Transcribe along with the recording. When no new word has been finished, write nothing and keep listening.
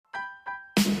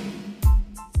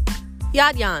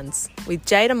Yard Yarns with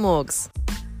Jade and Morgs.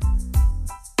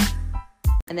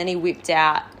 And then he whipped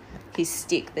out his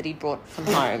stick that he brought from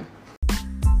home.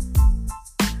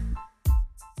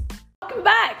 Welcome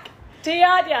back to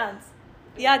Yard Yarns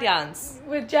Yard Yarns.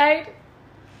 with Jade.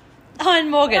 Oh, and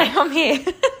Morgan, I'm here.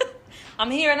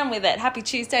 I'm here and I'm with it. Happy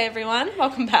Tuesday, everyone.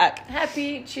 Welcome back.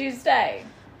 Happy Tuesday.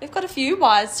 We've got a few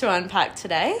whys to unpack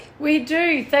today. We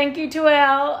do. Thank you to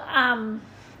our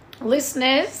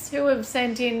listeners who have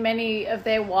sent in many of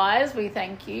their whys. We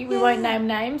thank you. We won't name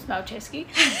names, Malcheski.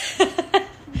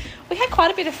 We had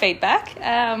quite a bit of feedback.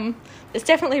 There's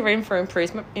definitely room for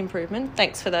improvement.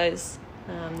 Thanks for those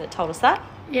that told us that.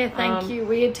 Yeah, thank you.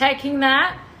 We are taking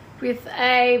that with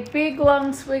a big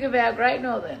long swig of our Great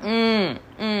Northern.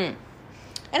 And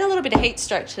a little bit of heat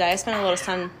stroke today. I spent a lot of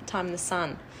time in the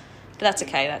sun. But that's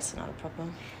okay. That's not a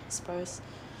problem, I suppose.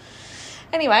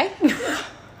 Anyway.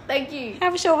 Thank you.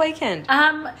 How was your weekend?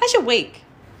 How's your week?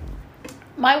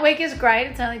 My week is great.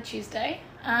 It's only Tuesday,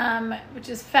 which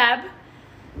is fab.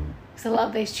 Because I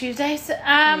love these Tuesdays.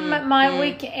 My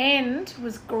weekend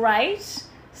was great.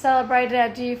 Celebrated our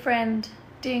dear friend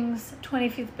Ding's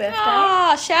 25th birthday.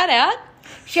 Oh, shout out.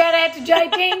 Shout out to Jay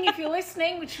Ding if you're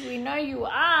listening, which we know you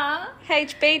are.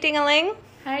 HB Ding-a-ling.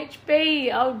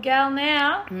 HB, old gal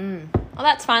now. Oh,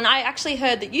 that's fun. I actually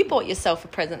heard that you bought yourself a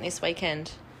present this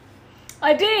weekend.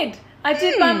 I did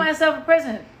buy myself a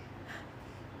present.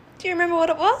 Do you remember what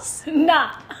it was?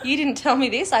 Nah. You didn't tell me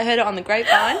this. I heard it on the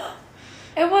grapevine.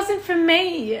 It wasn't for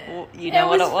me. Well, you know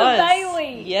what it was. It was for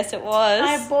Bailey. Yes, it was.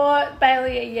 I bought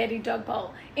Bailey a Yeti dog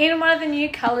bowl in one of the new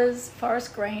colours,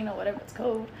 forest green or whatever it's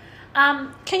called.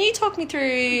 Can you talk me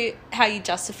through how you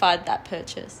justified that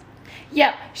purchase?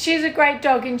 Yep, she's a great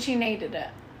dog and she needed it.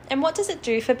 And what does it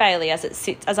do for Bailey as it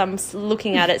sits? As I'm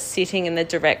looking at it sitting in the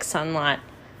direct sunlight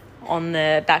on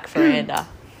the back veranda.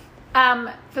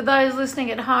 For those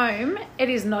listening at home, it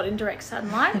is not in direct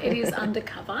sunlight. It is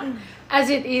undercover, as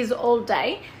it is all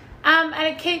day. And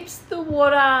it keeps the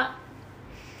water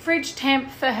fridge temp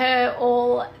for her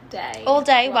all day. All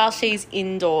day while she's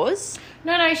indoors?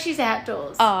 No, she's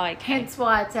outdoors. Oh, okay. Hence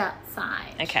why it's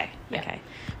outside. Okay. Yeah.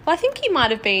 Well, I think you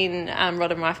might have been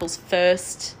Rod and Rifle's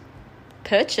first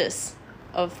purchase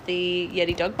of the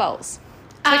Yeti dog bowls.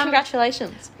 So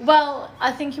congratulations. Well,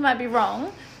 I think you might be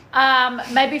wrong.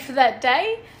 Maybe for that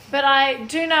day, but I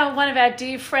do know one of our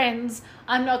dear friends,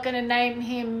 I'm not going to name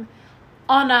him,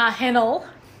 Honor Hennel,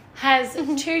 has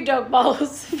 2 dog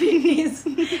bowls for his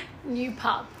new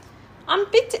pub. I'm a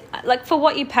bit, for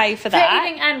what you pay for that. For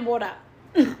eating and water.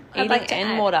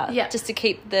 Water. Yeah. Just to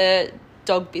keep the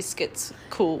dog biscuits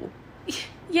cool.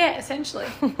 Yeah, essentially.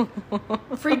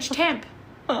 Fridge temp.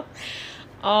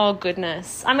 Oh,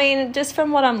 goodness. I mean, just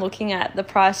from what I'm looking at, the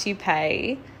price you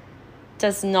pay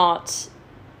does not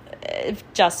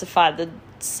justify the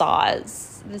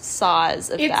size of it's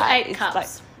that. It's 8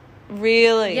 cups.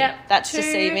 Really? Yep. That's 2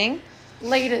 deceiving.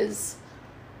 litres.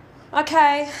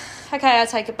 Okay, I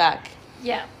take it back.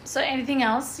 Yeah. So anything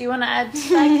else you want to add to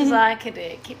that? Because I could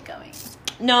keep going.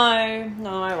 No,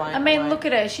 I won't. I mean, look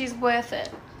at her. She's worth it.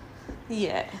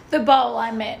 Yeah. The bowl, I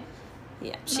meant.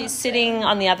 Yeah, she's sitting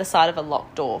on the other side of a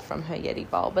locked door from her Yeti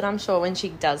bowl, but I'm sure when she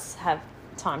does have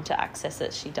time to access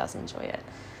it, she does enjoy it.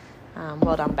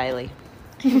 Well done, Bailey.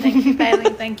 Thank you,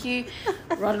 Bailey. Thank you,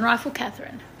 Rod and Rifle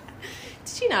Catherine.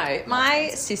 Did you know, my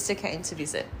sister came to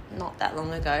visit not that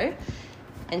long ago,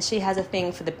 and she has a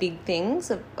thing for the big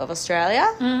things of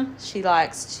Australia. She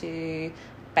likes to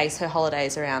base her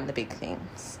holidays around the big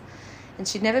things. And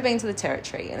she'd never been to the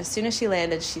Territory, and as soon as she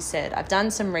landed, she said, I've done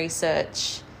some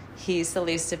research. Here's the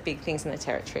list of big things in the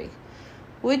Territory.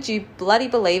 Would you bloody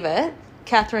believe it?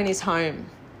 Catherine is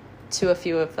home to a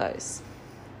few of those.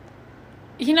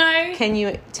 You know... Can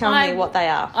you tell me what they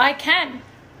are? I can.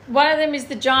 One of them is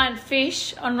the giant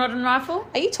fish on Rod and Rifle.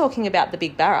 Are you talking about the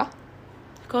big barra?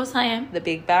 Of course I am. The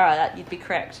big barra, that you'd be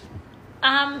correct.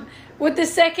 Would the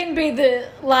second be the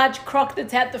large croc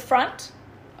that's at the front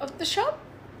of the shop?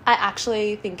 I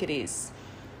actually think it is.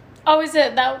 Oh, is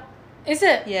it? Is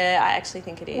it? Yeah, I actually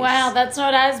think it is. Wow, that's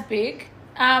not as big.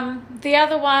 The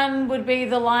other one would be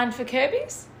the line for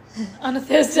Kirby's on a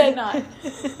Thursday night.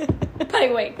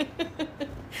 Pay week.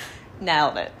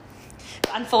 Nailed it.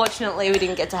 Unfortunately, we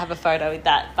didn't get to have a photo with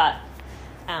that, but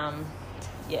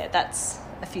yeah, that's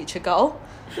a future goal.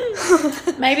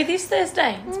 Maybe this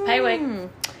Thursday. It's pay week.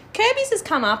 Kirby's has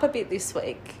come up a bit this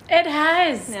week. It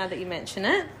has. Now that you mention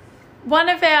it. One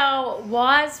of our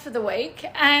whys for the week,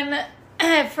 and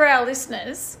for our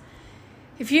listeners,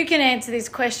 if you can answer this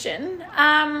question,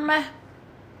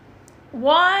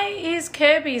 why is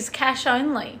Kirby's cash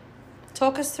only?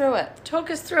 Talk us through it. Talk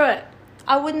us through it.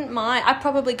 I wouldn't mind. I'd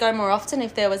probably go more often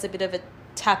if there was a bit of a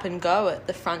tap and go at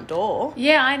the front door.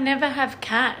 Yeah, I never have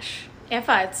cash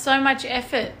ever. It's so much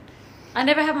effort. I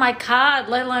never have my card,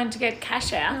 let alone to get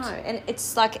cash out. No, and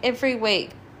it's like every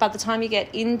week, by the time you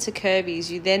get into Kirby's,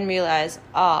 you then realise,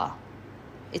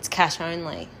 it's cash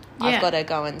only. Yeah. I've got to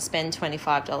go and spend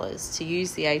 $25 to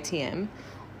use the ATM.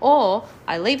 Or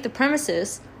I leave the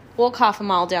premises, walk half a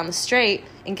mile down the street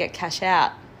and get cash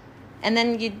out. And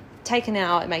then you take an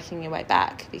hour at making your way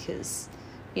back because,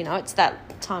 it's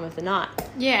that time of the night.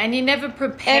 Yeah, and you're never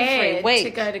prepared Every week.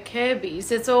 to go to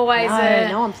Kirby's. It's always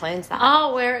no one plans that.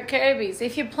 Oh, we're at Kirby's.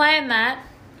 If you plan that,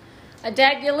 I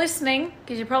doubt you're listening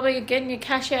because you're probably getting your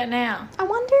cash out now. I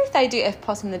wonder if they do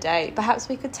FPOS in the day. Perhaps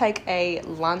we could take a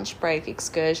lunch break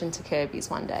excursion to Kirby's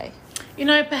one day.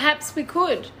 Perhaps we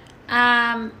could.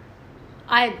 I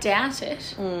doubt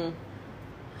it.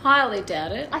 Highly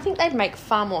doubt it. I think they'd make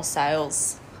far more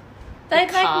sales.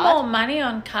 They'd make more money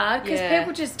on card because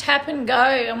people just tap and go.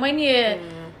 And when you're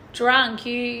drunk,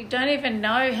 you don't even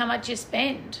know how much you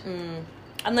spend.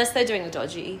 Unless they're doing a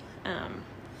dodgy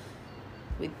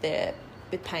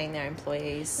with paying their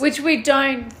employees. Which we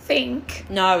don't think.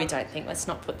 No, we don't think. Let's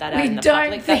not put that out in the don't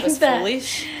public. think That was that.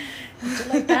 foolish.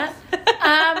 Like that.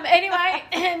 Anyway,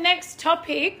 next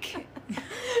topic.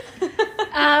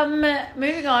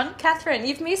 Moving on. Catherine,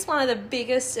 you've missed one of the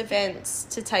biggest events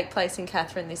to take place in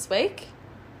Catherine this week.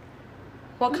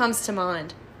 What comes to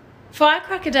mind?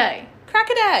 Firecracker Day.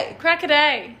 Cracker Day. Cracker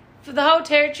Day. For the whole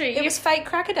territory. It was fake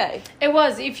Cracker Day. It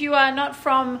was. If you are not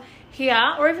from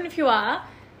here, or even if you are,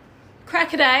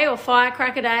 Cracker Day or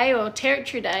Firecracker Day or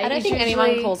Territory Day. I don't think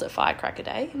anyone calls it Firecracker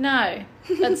Day. No.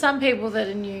 But some people that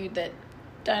are new that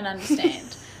don't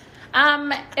understand.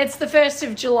 It's the 1st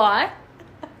of July.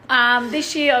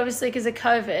 This year, obviously, because of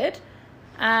COVID,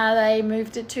 they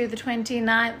moved it to the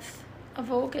 29th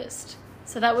of August.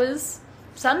 So that was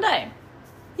Sunday.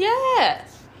 Yeah.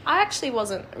 I actually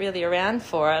wasn't really around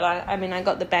for it. I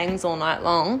got the bangs all night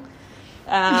long.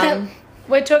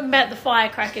 We're talking about the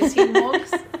firecrackers here,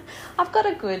 Morgs. I've got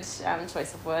a good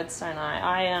choice of words, don't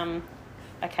I?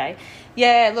 Okay.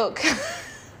 Yeah, look.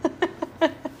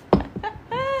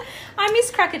 I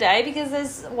miss Cracker Day because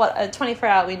there's, a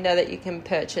 24-hour window that you can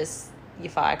purchase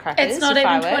your firecrackers. It's not your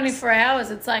even fireworks. 24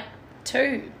 hours. It's like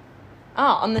 2. Oh,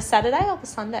 on the Saturday or the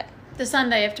Sunday? The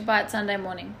Sunday. You have to buy it Sunday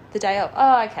morning. The day of.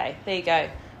 Oh, okay. There you go.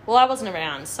 Well, I wasn't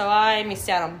around, so I missed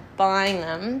out on buying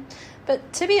them.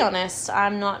 But to be honest,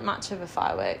 I'm not much of a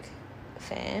firework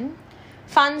fan.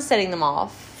 Fun setting them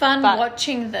off. Fun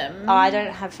watching them. I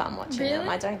don't have fun watching them. Really?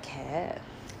 I don't care.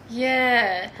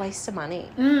 Yeah. Waste of money.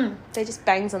 They're just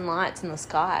bangs and lights in the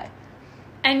sky.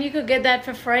 And you could get that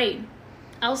for free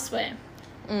elsewhere.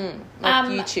 Like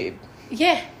YouTube.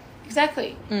 Yeah,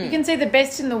 exactly. You can see the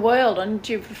best in the world on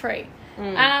YouTube for free.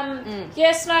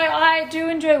 Yes, no, I do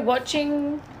enjoy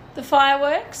watching the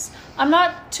fireworks. I'm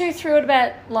not too thrilled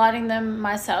about lighting them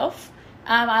myself.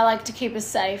 I like to keep a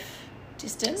safe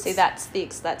distance. See, that's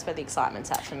where the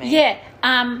excitement's at for me. Yeah.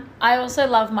 I also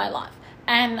love my life.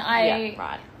 And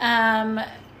I'm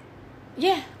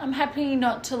happy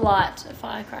not to light a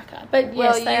firecracker. But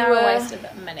yes, they are a waste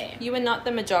of money. You were not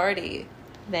the majority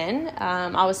then.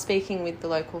 I was speaking with the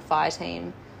local fire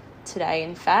team today,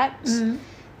 in fact.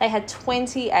 They had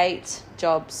 28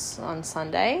 jobs on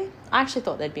Sunday. I actually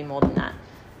thought there'd be more than that.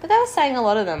 But they were saying a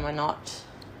lot of them were not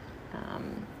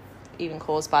even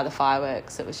caused by the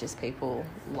fireworks. It was just people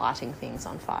lighting things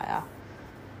on fire.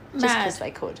 Just because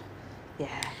they could.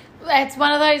 Yeah. It's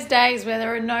one of those days where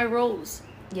there are no rules.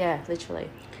 Yeah, literally.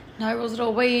 No rules at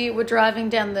all. We were driving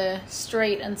down the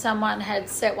street and someone had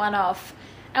set one off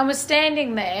and was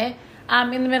standing there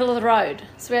in the middle of the road.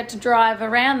 So we had to drive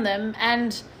around them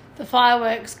and the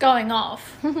fireworks going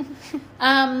off.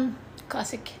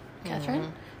 Classic,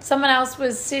 Catherine. Someone else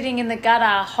was sitting in the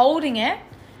gutter holding it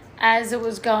as it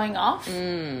was going off.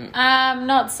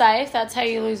 Not safe. That's how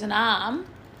you lose an arm.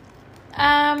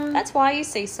 That's why you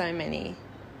see so many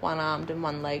one-armed and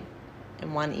one-legged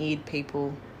and one-eared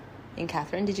people in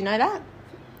Catherine. Did you know that?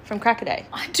 From Cracker Day.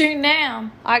 I do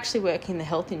now. I actually work in the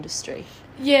health industry.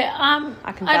 Yeah,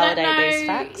 I can validate I don't know these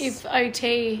facts. if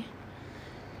OT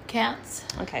counts.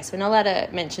 Okay, so we're not allowed to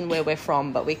mention where we're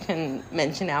from, but we can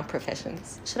mention our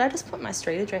professions. Should I just put my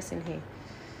street address in here?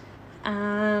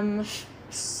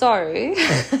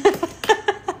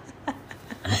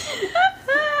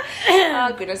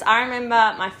 Oh, goodness. I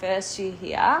remember my first year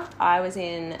here. I was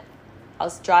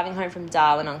driving home from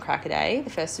Darwin on Cracker Day, the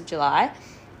 1st of July,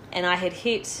 and I had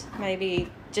hit maybe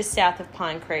just south of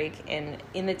Pine Creek, and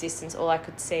in the distance all I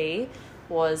could see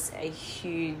was a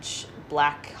huge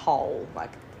black hole,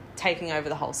 like taking over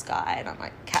the whole sky, and I'm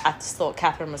like, I just thought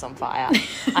Catherine was on fire.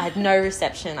 I had no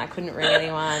reception. I couldn't ring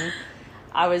anyone.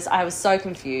 I was so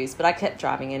confused, but I kept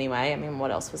driving anyway. I mean,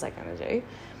 what else was I going to do?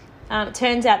 It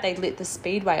turns out they'd lit the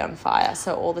speedway on fire,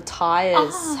 so all the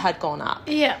tyres had gone up.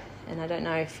 Yeah. And I don't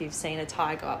know if you've seen a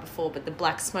tyre go up before, but the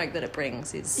black smoke that it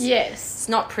brings is... Yes. It's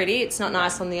not pretty. It's not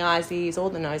nice on the eyes, the ears, or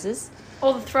the noses.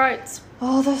 All the throats.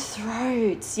 Oh, the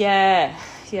throats. Yeah.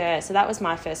 Yeah. So that was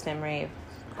my first memory of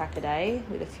Cracker Day,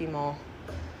 with a few more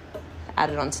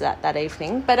added onto that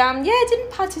evening. But, I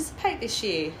didn't participate this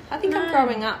year. I think I'm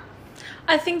growing up.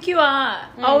 I think you are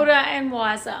older and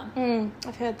wiser.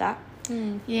 I've heard that.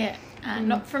 Yeah.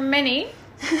 Not from many,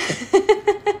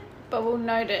 but we'll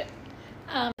note it.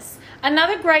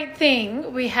 Another great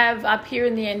thing we have up here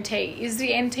in the NT is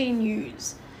the NT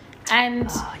News.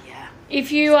 And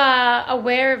if you are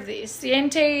aware of this, the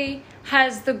NT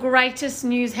has the greatest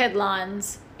news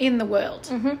headlines in the world.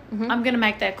 I'm going to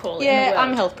make that call. Yeah, in the world.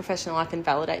 I'm a health professional. I can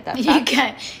validate that fact. You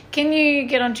can. Can you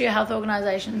get onto your health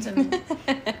organisations and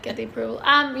get the approval?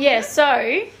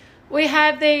 So we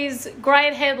have these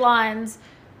great headlines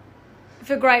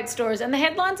for great stories. And the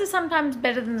headlines are sometimes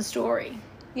better than the story.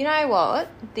 You know what?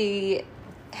 The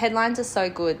headlines are so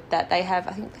good that they have,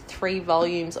 I think, 3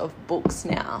 volumes of books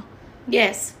now.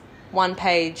 Yes. 1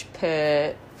 page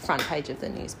per front page of the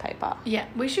newspaper. Yeah,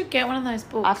 we should get one of those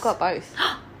books. I've got both.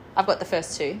 I've got the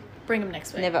first 2. Bring them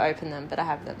next week. Never open them, but I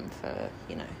have them for,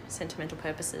 sentimental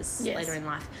purposes later in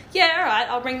life. Yeah, all right,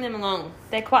 I'll bring them along.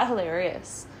 They're quite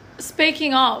hilarious.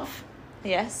 Speaking of...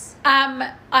 Yes?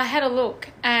 I had a look,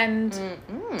 and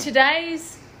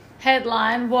today's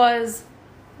headline was...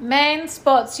 Man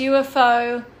spots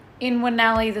UFO in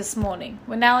Wenali this morning.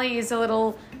 Wenali is a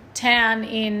little town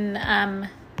in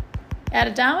out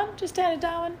of Darwin, just out of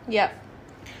Darwin. Yep.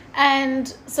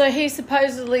 And so he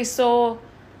supposedly saw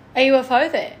a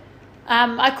UFO there.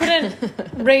 I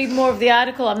couldn't read more of the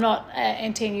article. I'm not an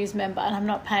NT News member, and I'm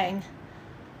not paying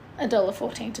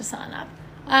 $1.14 to sign up.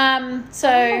 So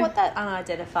I don't know what that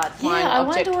unidentified flying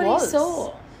object was. I wonder what he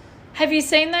saw. Have you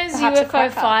seen those Perhaps UFO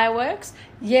fireworks?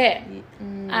 Yeah.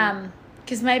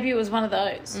 Because maybe it was one of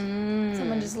those.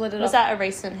 Someone just lit it off. Was that a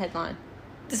recent headline?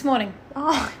 This morning.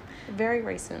 Oh, very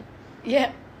recent.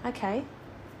 Yeah. Okay.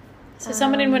 So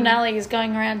someone in Wenali is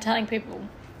going around telling people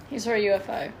he saw a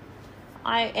UFO.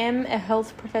 I am a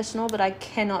health professional, but I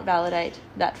cannot validate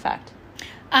that fact.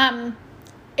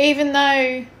 Even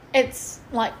though it's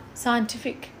like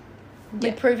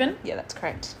scientifically proven. Yeah, that's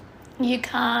correct. You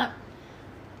can't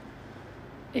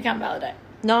validate.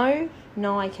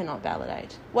 No, I cannot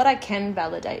validate. What I can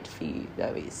validate for you,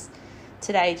 though, is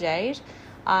today, Jade,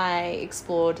 I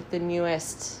explored the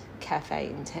newest cafe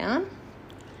in town.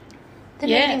 The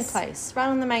meeting place, right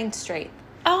on the main street.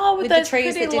 Oh, with the those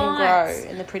trees pretty that didn't lights. grow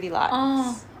and the pretty lights.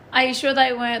 Oh, are you sure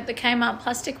they weren't the Kmart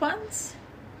plastic ones?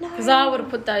 No. Because I would have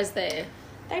put those there.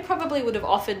 They probably would have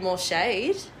offered more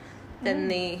shade than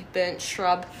the burnt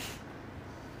shrub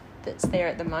that's there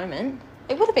at the moment.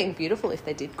 It would have been beautiful if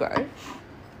they did grow.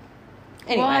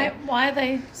 Anyway. Why are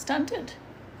they stunted?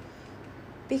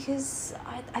 Because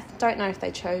I don't know if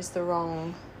they chose the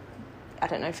wrong... I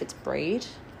don't know if it's breed,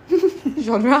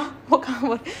 genre,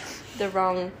 the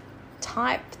wrong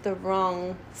type, the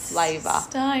wrong flavour.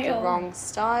 Style. The wrong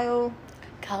style.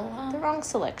 Colour. The wrong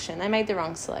selection. They made the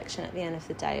wrong selection at the end of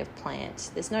the day of plant.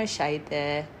 There's no shade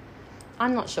there.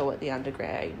 I'm not sure what the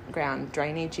underground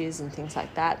drainage is and things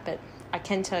like that, but I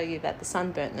can tell you that the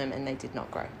sun burnt them and they did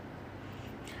not grow.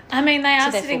 I mean, they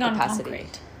are their sitting full on capacity.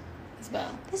 concrete as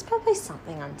well. There's probably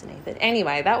something underneath it.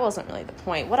 Anyway, that wasn't really the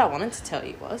point. What I wanted to tell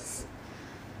you was...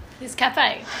 This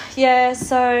cafe. Yeah,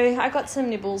 so I got some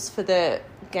nibbles for the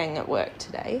gang at work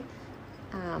today.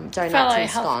 Donuts Fellow and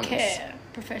scones. healthcare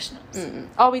professionals.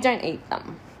 Oh, we don't eat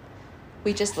them.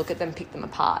 We just look at them, pick them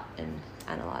apart and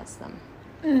analyse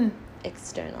them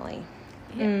externally.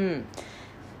 Yeah.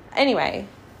 Anyway,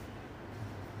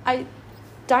 I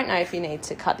don't know if you need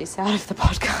to cut this out of the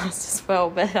podcast as well,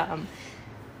 but I'm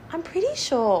pretty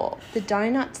sure the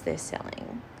donuts they're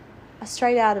selling are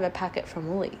straight out of a packet from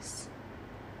Woolies.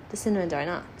 The cinnamon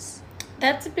donuts.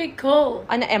 That's a big call.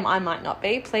 I might not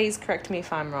be. Please correct me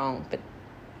if I'm wrong. But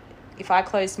if I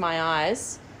closed my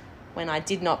eyes when I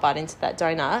did not bite into that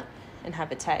donut and have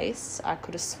a taste, I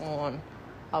could have sworn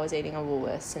I was eating a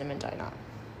Woolworths cinnamon donut.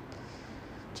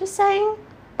 Just saying.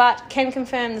 But can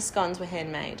confirm the scones were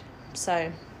handmade.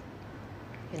 So,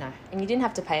 and you didn't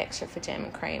have to pay extra for jam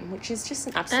and cream, which is just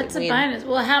an absolute That's a win. bonus.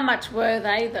 Well, how much were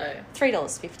they, though?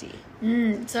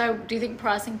 $3.50. So, do you think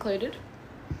price included?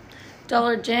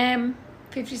 $1 jam,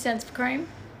 50 cents for cream?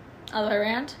 Other way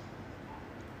around?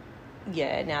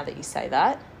 Yeah, now that you say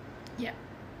that, Yeah.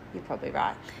 you're probably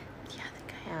right.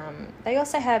 They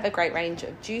also have a great range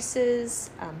of juices,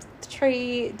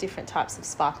 3 different types of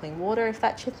sparkling water, if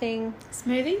that's your thing.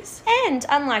 Smoothies? And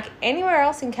unlike anywhere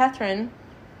else in Katherine,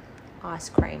 ice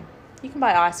cream. You can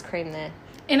buy ice cream there.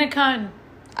 In a cone.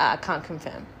 Can't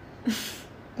confirm.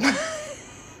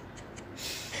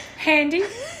 Handy.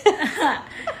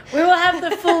 We will have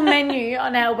the full menu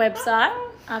on our website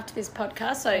after this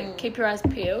podcast, so keep your eyes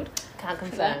peeled. Can't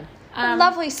confirm.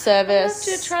 Lovely service.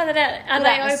 I'd love to try that out. Are Good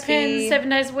they atmosphere. open 7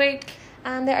 days a week?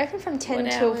 They're open from 10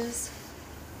 What till hours?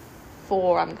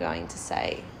 4, I'm going to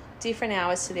say. Different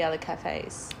hours to the other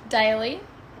cafes. Daily?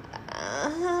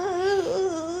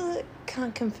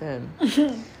 Can't confirm.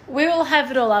 We will have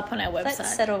it all up on our website.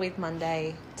 Let's settle with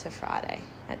Monday to Friday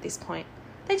at this point.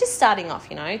 They're just starting off,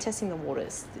 testing the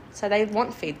waters. So they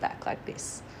want feedback like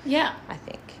this, Yeah, I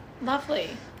think. lovely.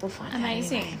 We'll find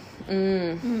Amazing. out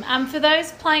anyway. For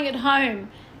those playing at home,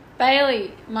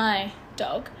 Bailey, my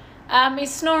dog,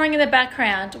 is snoring in the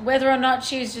background, whether or not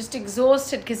she's just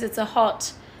exhausted because it's a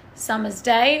hot summer's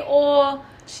day, or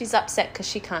She's upset because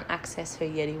she can't access her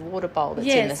Yeti water bowl that's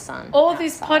in the sun. or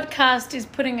this outside. podcast is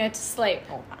putting her to sleep.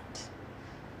 All right.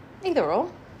 Either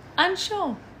or.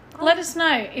 Unsure. Let us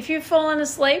know. If you've fallen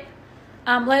asleep,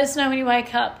 let us know when you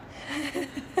wake up.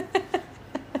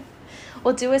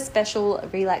 Or do a special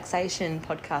relaxation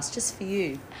podcast just for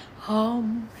you.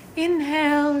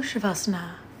 Inhale,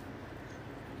 Shavasana.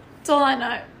 That's all I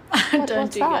know. I don't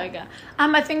what's do that? yoga.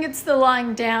 I think it's the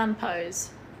lying down pose.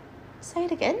 Say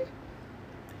it again.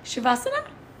 Shavasana?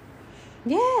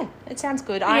 Yeah, it sounds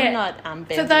good. Yeah. I'm not For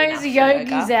bendy those enough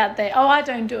yogis yoga. out there, I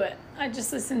don't do it. I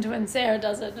just listen to it and Sarah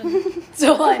does it. And that's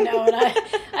all I know. And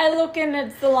I look and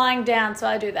it's the lying down, so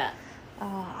I do that.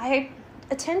 I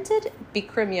attempted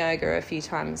Bikram yoga a few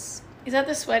times. Is that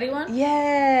the sweaty one?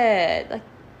 Yeah, like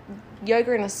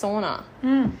yoga in a sauna.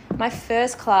 My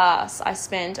first class, I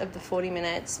spent of the 40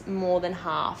 minutes, more than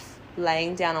half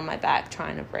laying down on my back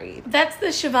trying to breathe. That's the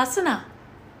Shavasana.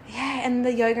 Yeah, and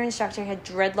the yoga instructor had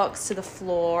dreadlocks to the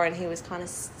floor and he was kind of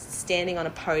standing on a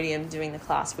podium doing the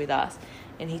class with us.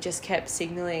 And he just kept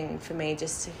signalling for me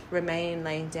just to remain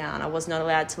laying down. I was not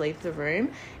allowed to leave the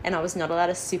room and I was not allowed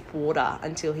to sip water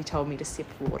until he told me to sip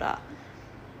water.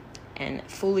 And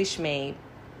foolish me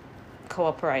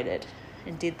cooperated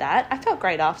and did that. I felt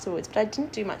great afterwards, but I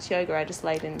didn't do much yoga. I just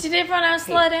laid in. Did everyone else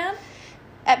lie down?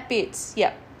 At bits,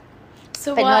 yep.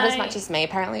 So But why? not as much as me.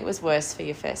 Apparently it was worse for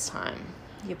your first time.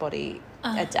 Your body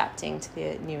adapting to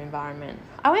the new environment.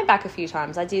 I went back a few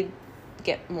times. I did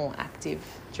get more active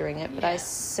during it, but I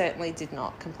certainly did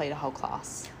not complete a whole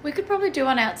class. We could probably do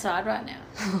one outside right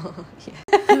now.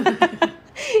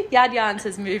 Yard Yarns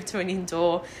has moved to an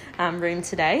indoor room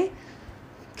today.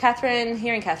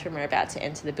 Here in Katherine, we're about to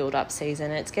enter the build-up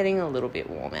season. It's getting a little bit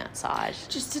warm outside.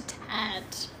 Just a tad.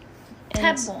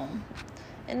 And- Tad warm.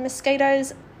 And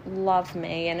mosquitoes love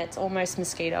me, and it's almost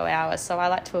mosquito hour, so I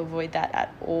like to avoid that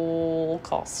at all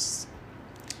costs.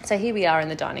 So here we are in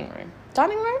the dining room.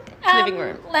 Dining room? Living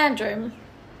room. Lounge room.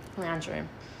 Lounge room.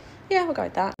 Yeah, we'll go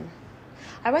with that.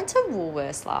 I went to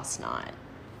Woolworths last night.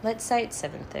 Let's say it's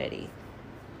 7:30.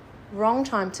 Wrong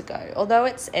time to go. Although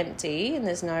it's empty and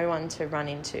there's no one to run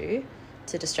into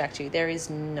to distract you, there is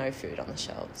no food on the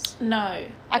shelves. No.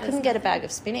 I couldn't get a bag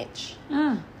of spinach.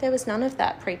 Mm. There was none of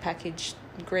that prepackaged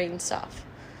green stuff.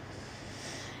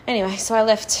 Anyway, so I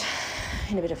left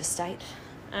in a bit of a state.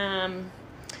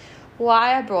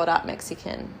 Why I brought up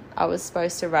Mexican, I was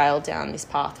supposed to rail down this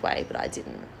pathway, but I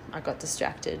didn't. I got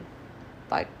distracted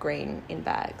by green in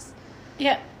bags.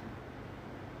 Yeah.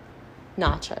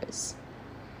 Nachos.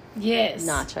 Yes.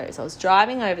 Nachos. I was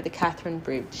driving over the Katherine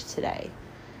Bridge today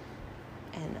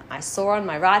and I saw on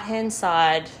my right-hand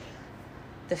side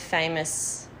the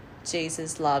famous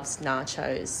Jesus Loves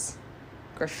Nachos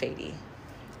graffiti.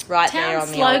 Right there Town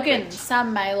on the old slogan, bridge.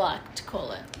 some may like to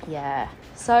call it. Yeah.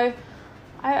 So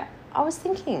I was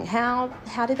thinking, how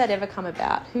did that ever come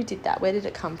about? Who did that? Where did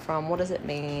it come from? What does it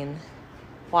mean?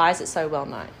 Why is it so well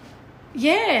known?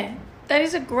 Yeah, that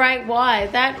is a great why.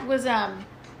 That was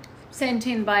sent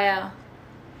in by our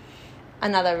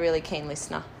Another really keen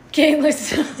listener. keen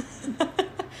listener.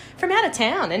 From out of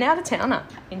town, an out-of-towner,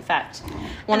 in fact,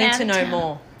 wanting to know out-of-town.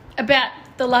 more. About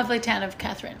the lovely town of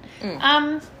Katherine.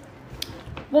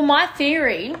 Well, my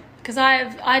theory, because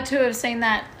I too have seen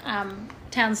that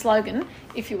town slogan,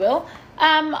 if you will.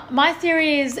 My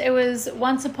theory is it was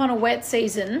once upon a wet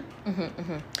season.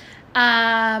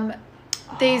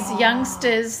 These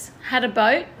youngsters had a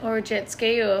boat or a jet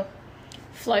ski or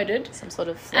floated, Some sort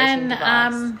of floating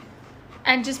device.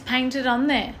 and just painted on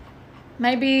there.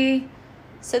 Maybe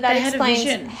So that they had a explains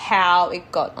vision. how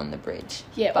it got on the bridge.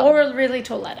 yeah, But, or a really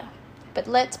tall ladder. but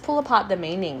let's pull apart the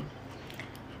meaning.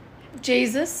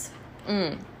 Jesus.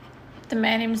 The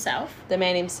man himself. The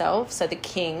man himself. So the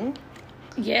king.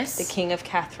 Yes. The king of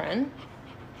Catherine.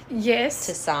 Yes.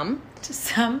 To some.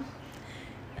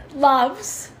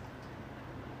 Loves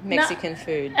Mexican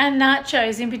food. And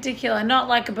nachos in particular, not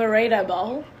like a burrito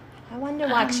bowl. I wonder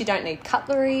why, because you don't need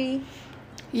cutlery.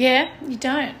 Yeah, you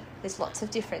don't. There's lots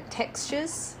of different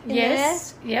textures in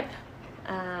Yes. there. Yep.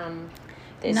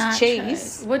 There's Nachos.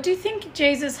 cheese. What do you think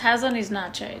Jesus has on his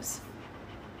nachos?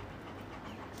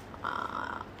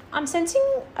 I'm sensing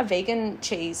a vegan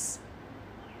cheese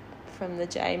from the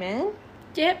J-Man.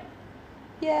 Yep.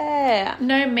 Yeah.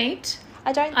 No meat.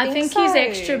 I don't I think so. he's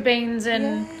extra beans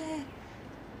and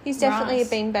He's definitely rice. a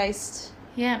bean-based.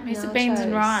 yeah, he's a beans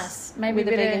and Nachos rice. Maybe with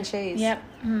a a bit vegan of cheese. Yep.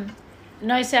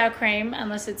 No sour cream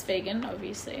unless it's vegan,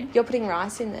 obviously. You're putting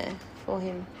rice in there for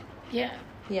him. Yeah.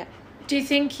 Yeah. Do you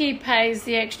think he pays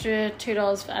the extra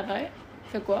 $2 for avo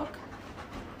for guac?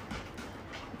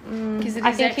 Because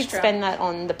I think he'd spend that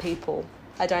on the people.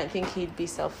 I don't think he'd be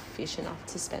selfish enough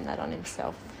to spend that on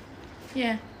himself.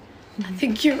 Yeah, I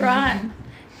think you're right.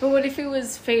 But what if he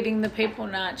was feeding the people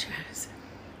nachos?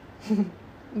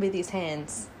 With his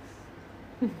hands.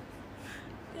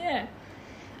 Yeah.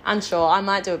 Unsure. I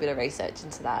might do a bit of research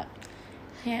into that.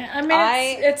 Yeah, I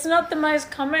mean, it's not the most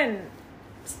common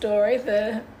story,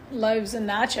 the loaves and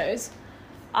nachos.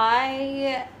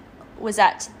 I was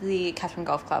at the Catherine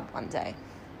Golf Club one day.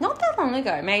 Not that long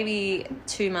ago, maybe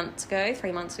 3 months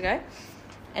ago.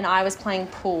 And I was playing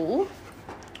pool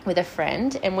with a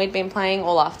friend, and we'd been playing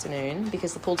all afternoon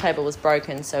because the pool table was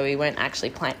broken, so we weren't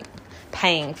actually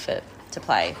paying to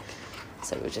play.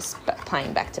 So we were just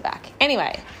playing back to back.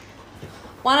 Anyway,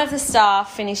 one of the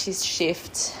staff finished his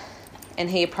shift and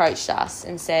he approached us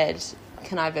and said,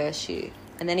 "Can I verse you?"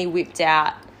 And then he whipped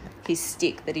out his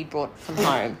stick that he brought from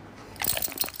home.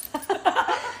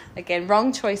 Again,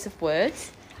 wrong choice of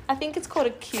words. I think it's called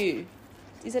a cue.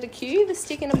 Is it a cue, the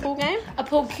stick in a pool game? A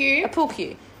pool cue? A pool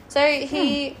cue. So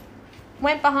he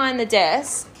went behind the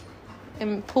desk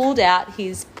and pulled out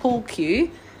his pool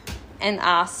cue and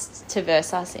asked to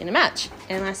verse us in a match.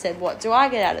 And I said, what do I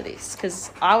get out of this?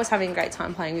 Because I was having a great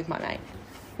time playing with my mate,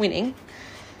 winning.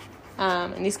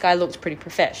 And this guy looked pretty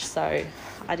profesh, so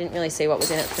I didn't really see what was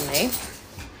in it for me.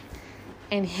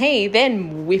 And he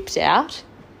then whipped out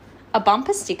a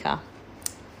bumper sticker.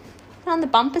 And on the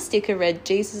bumper sticker read,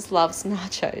 "Jesus loves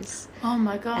nachos." Oh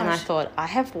my gosh. And I thought, I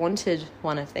have wanted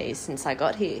one of these since I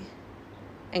got here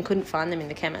and couldn't find them in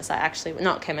the chemist.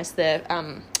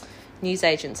 The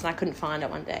newsagents, and I couldn't find it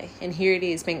one day. And here it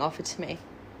is being offered to me.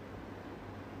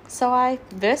 So I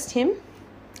versed him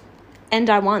and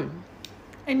I won.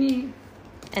 And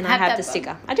I had the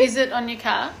sticker. I do. Is it on your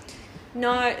car?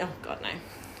 No. Oh, God, no.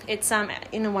 It's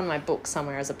in one of my books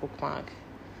somewhere as a bookmark.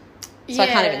 So I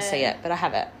can't even see it, but I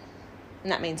have it.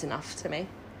 And that means enough to me.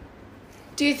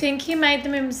 Do you think he made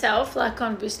them himself, like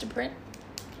on Vistaprint?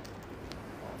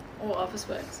 Or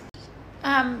Officeworks?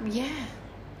 Yeah.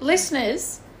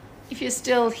 Listeners, if you're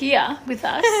still here with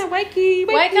us,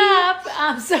 wake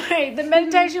up. Sorry, the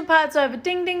meditation part's over.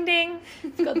 Ding, ding, ding.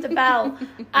 Got the bell.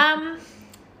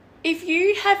 If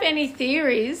you have any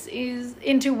theories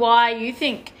into why you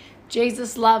think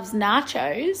Jesus loves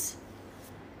nachos,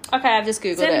 okay, I've just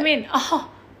Googled send them it. in. Oh,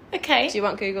 okay. Do you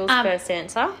want Google's first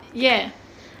answer? Yeah.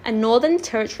 A Northern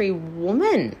Territory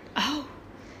woman Oh.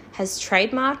 has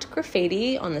trademarked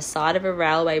graffiti on the side of a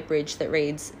railway bridge that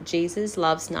reads, "Jesus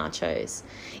loves nachos,"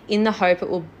 in the hope it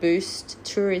will boost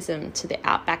tourism to the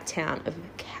outback town of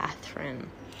Catherine.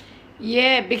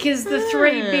 Yeah, because the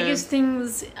three biggest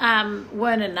things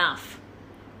weren't enough.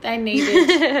 They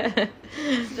needed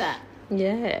that.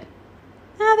 Yeah.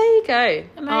 Oh, there you go.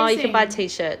 Amazing. Oh, you can buy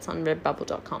t-shirts on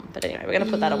redbubble.com. But anyway, we're going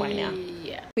to put that away now.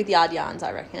 Yeah. With Yard Yarns,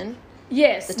 I reckon.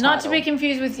 Yes, The not to title. be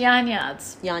confused with Yarn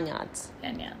Yards. Yarn Yards.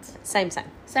 Yarn Yards. Same.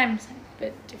 Same,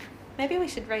 but different. Maybe we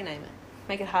should rename it.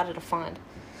 Make it harder to find.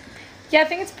 Yeah, I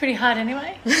think it's pretty hard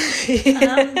anyway.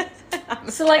 I'm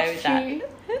Select okay with that. few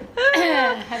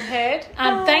have heard.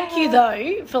 Thank you,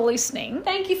 though, for listening.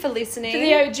 Thank you for listening. For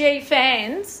the OG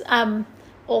fans,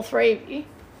 all three of you.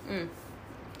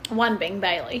 One being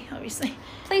Bailey, obviously.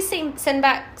 Please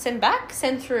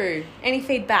send through any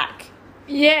feedback.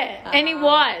 Yeah, any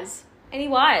wise. Any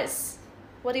wise?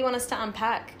 What do you want us to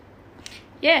unpack?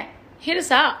 Yeah, hit us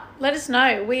up. Let us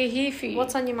know. We're here for you.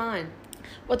 What's on your mind?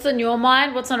 What's on your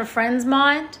mind? What's on a friend's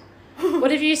mind?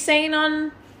 What have you seen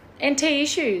on NT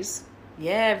Issues?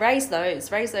 Yeah, raise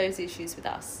those issues with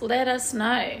us. Let us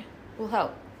know. We'll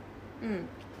help.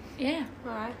 Yeah.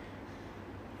 All right.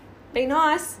 Be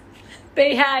nice.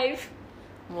 Behave.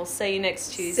 We'll see you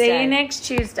next Tuesday. See you next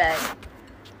Tuesday.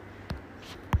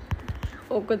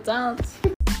 Awkward silence.